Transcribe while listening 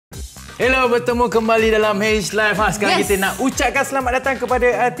Hello, bertemu kembali dalam H Live. Sekarang kita nak ucapkan selamat datang kepada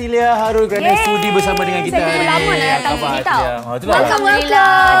Atilia Haron kerana sudi bersama dengan kita hari ini. Lama dah datang sini tau.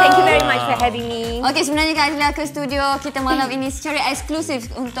 Alhamdulillah. Thank you very much for having me. Okey, sebenarnya Kak Atilia ke studio kita malam ini secara eksklusif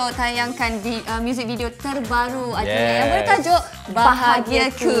untuk tayangkan music video terbaru Atilia yang bertajuk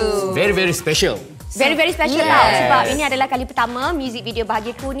Bahagiaku. Very special. Very special tau. Sebab ini adalah kali pertama music video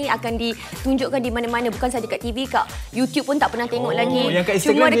Bahagiaku ni akan ditunjukkan di mana-mana. Bukan saja kat TV, kat YouTube pun tak pernah tengok lagi.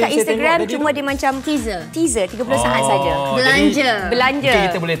 Cuma dekat Instagram, cuma dia macam teaser 30 saat saja. Belanja. Mungkin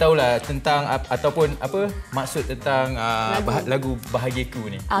kita boleh tahulah tentang ataupun apa maksud tentang lagu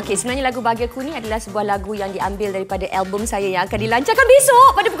Bahagiaku ni. Okey, sebenarnya lagu Bahagiaku ni adalah sebuah lagu yang diambil daripada album saya yang akan dilancarkan besok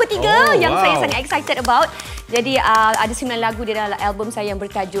pada pukul 3 yang saya sangat excited about. Jadi ada 9 lagu di dalam album saya yang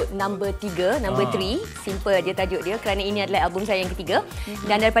bertajuk Number 3, Number 3. Simple dia tajuk dia kerana ini adalah album saya yang ketiga.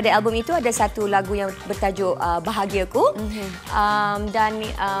 Dan daripada album itu ada satu lagu yang bertajuk Bahagiaku. Dan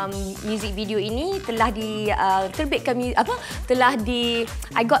music video ini telah diterbitkan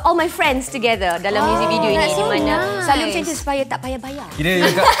I got all my friends together dalam music video ini di mana selalu macam tu supaya tak payah bayar. Kira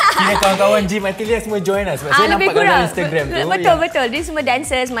kawan-kawan gym Atilia semua join lah sebab saya nampak dalam Instagram tu. Betul. Dia semua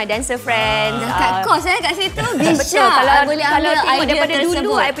dancers, my dancer friends. Kat kos kat situ. Betul. Kalau tengok daripada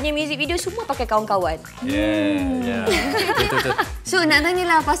dulu I punya music video semua pakai kawan-kawan. Betul. So nak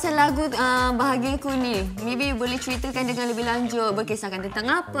tanyalah pasal lagu Bahagiaku ni. Maybe boleh ceritakan dengan lebih lanjut, berkisahkan tentang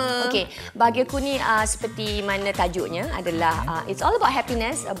apa? Okey, Bahagiaku ni seperti mana tajuknya adalah it's all about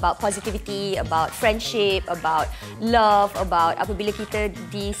happiness, about positivity, about friendship, about love, about apabila kita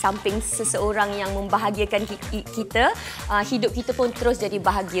di samping seseorang yang membahagiakan kita, hidup kita pun terus jadi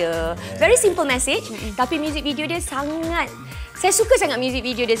bahagia. Very simple message, tapi music video dia saya suka sangat music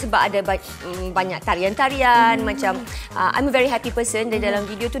video dia sebab ada banyak tarian-tarian macam I'm a very happy person dan dalam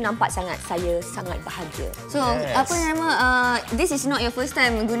video tu nampak saya sangat bahagia. So, apa nama this is not your first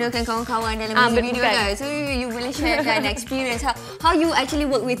time menggunakan kawan-kawan dalam music video kan? So, you boleh sharekan experience how you actually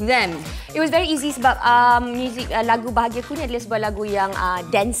work with them. It was very easy sebab lagu Bahagiaku ni adalah sebuah lagu yang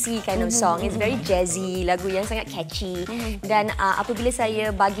dancey kind of song. It's very jazzy, lagu yang sangat catchy. Dan apabila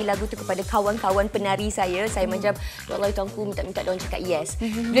saya bagi lagu tu kepada kawan-kawan penari saya macam ya Allah tuanku minta diorang cakap yes.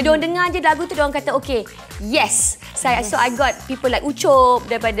 Bila diorang dengar je lagu tu diorang kata okay, yes. So I got people like Ucup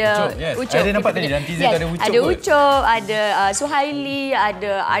daripada Ucup. Ada nampak tadi dalam teaser ada Ucup. Ada Ucup, ada Suhaili,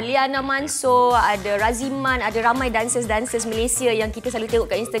 ada Arliana Mansor, ada Raziman, ada ramai dancers Malaysia yang kita selalu tengok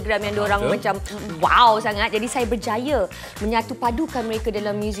kat Instagram yang diorang macam wow sangat. Jadi saya berjaya menyatu padukan mereka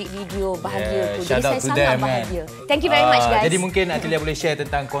dalam music video Bahagiaku. Jadi saya sangat bahagia. Thank you very much guys. Jadi mungkin Atilia boleh share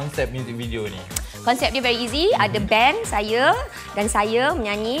tentang konsep music video ni. Konsep dia very easy. Ada band saya dan saya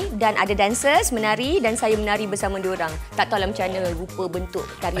menyanyi dan ada dancers menari dan saya menari bersama diorang. Tak tahulah macam mana rupa bentuk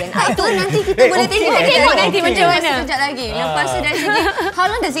tarian. Itu nanti kita boleh tengok nanti macam mana. Sekejap lagi. Lepas tu dari segi how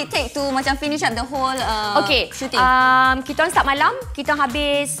long does it take to macam finish up the whole shooting? Kita orang start malam, kita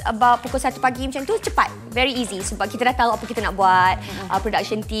habis about pukul 1 pagi macam tu, cepat. Very easy sebab kita dah tahu apa kita nak buat.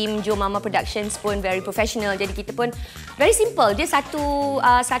 Production team Jo Mama Productions pun very professional. Jadi kita pun very simple. Dia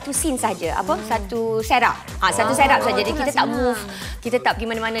satu scene saja. Satu setup. Satu setup saja. Jadi kita tak move. Kita tak pergi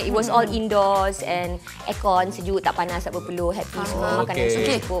mana-mana. It was all indoors and aircon, sejuk, tak panas, tak perlu, happy semua, makanan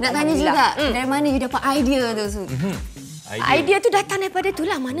semua cukup. Nak tanya juga, dari mana you dapat idea tu? Idea tu datang daripada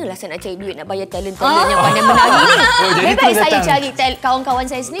itulah. Manalah saya nak cari duit nak bayar talent yang pandai menari ni. Lebih baik saya cari kawan-kawan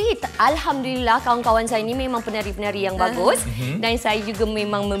saya sendiri. Alhamdulillah kawan-kawan saya ni memang penari-penari yang bagus dan saya juga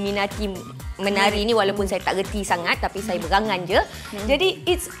memang meminati menari ni walaupun saya tak reti sangat tapi saya berangan je. Jadi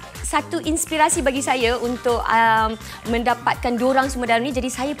it's satu inspirasi bagi saya untuk mendapatkan diorang semua dalam ni. Jadi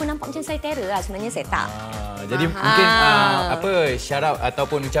saya pun nampak macam saya terror lah. Sebenarnya saya tak. Jadi mungkin shout out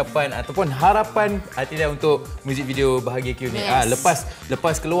ataupun ucapan ataupun harapan Atilia untuk music video Bahagiaku ni.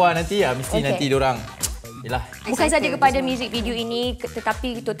 Lepas keluar nanti mesti nanti diorang bukan saja kepada music video ini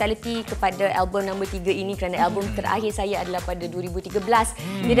tetapi totality kepada album nombor 3 ini kerana album terakhir saya adalah pada 2013.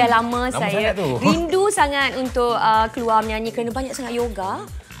 Dia dah lama saya rindu sangat untuk keluar menyanyi kerana banyak sangat yoga.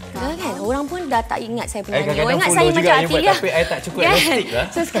 Kan? Orang pun dah tak ingat saya penyanyi. Orang ingat saya macam Atilia. Tapi saya tak cukup elastik lah.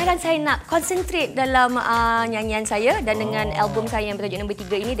 So sekarang saya nak concentrate dalam nyanyian saya dan dengan album saya yang bertajuk nombor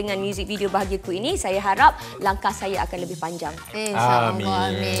 3 ini dengan music video Bahagiaku ini saya harap langkah saya akan lebih panjang.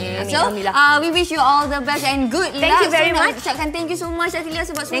 InsyaAllah. So we wish you all the best and good luck. Thank you very much. Ucapkan thank you so much Atilia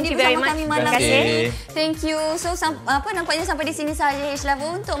sebab sudi bersama kami malam ini. Thank you. So nampaknya sampai di sini sahaja H Live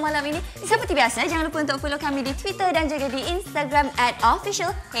untuk malam ini. Seperti biasa jangan lupa untuk follow kami di Twitter dan juga di Instagram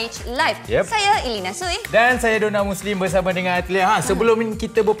 @official H Live. Saya Elina Sui. Dan saya Dona Muslim bersama dengan Atilia. Sebelum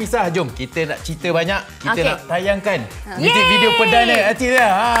kita berpisah, jom kita nak cerita banyak. Kita nak tayangkan music video perdana Atilia.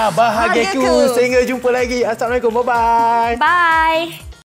 Bahagiaku. Sehingga jumpa lagi. Assalamualaikum. Bye-bye. Bye.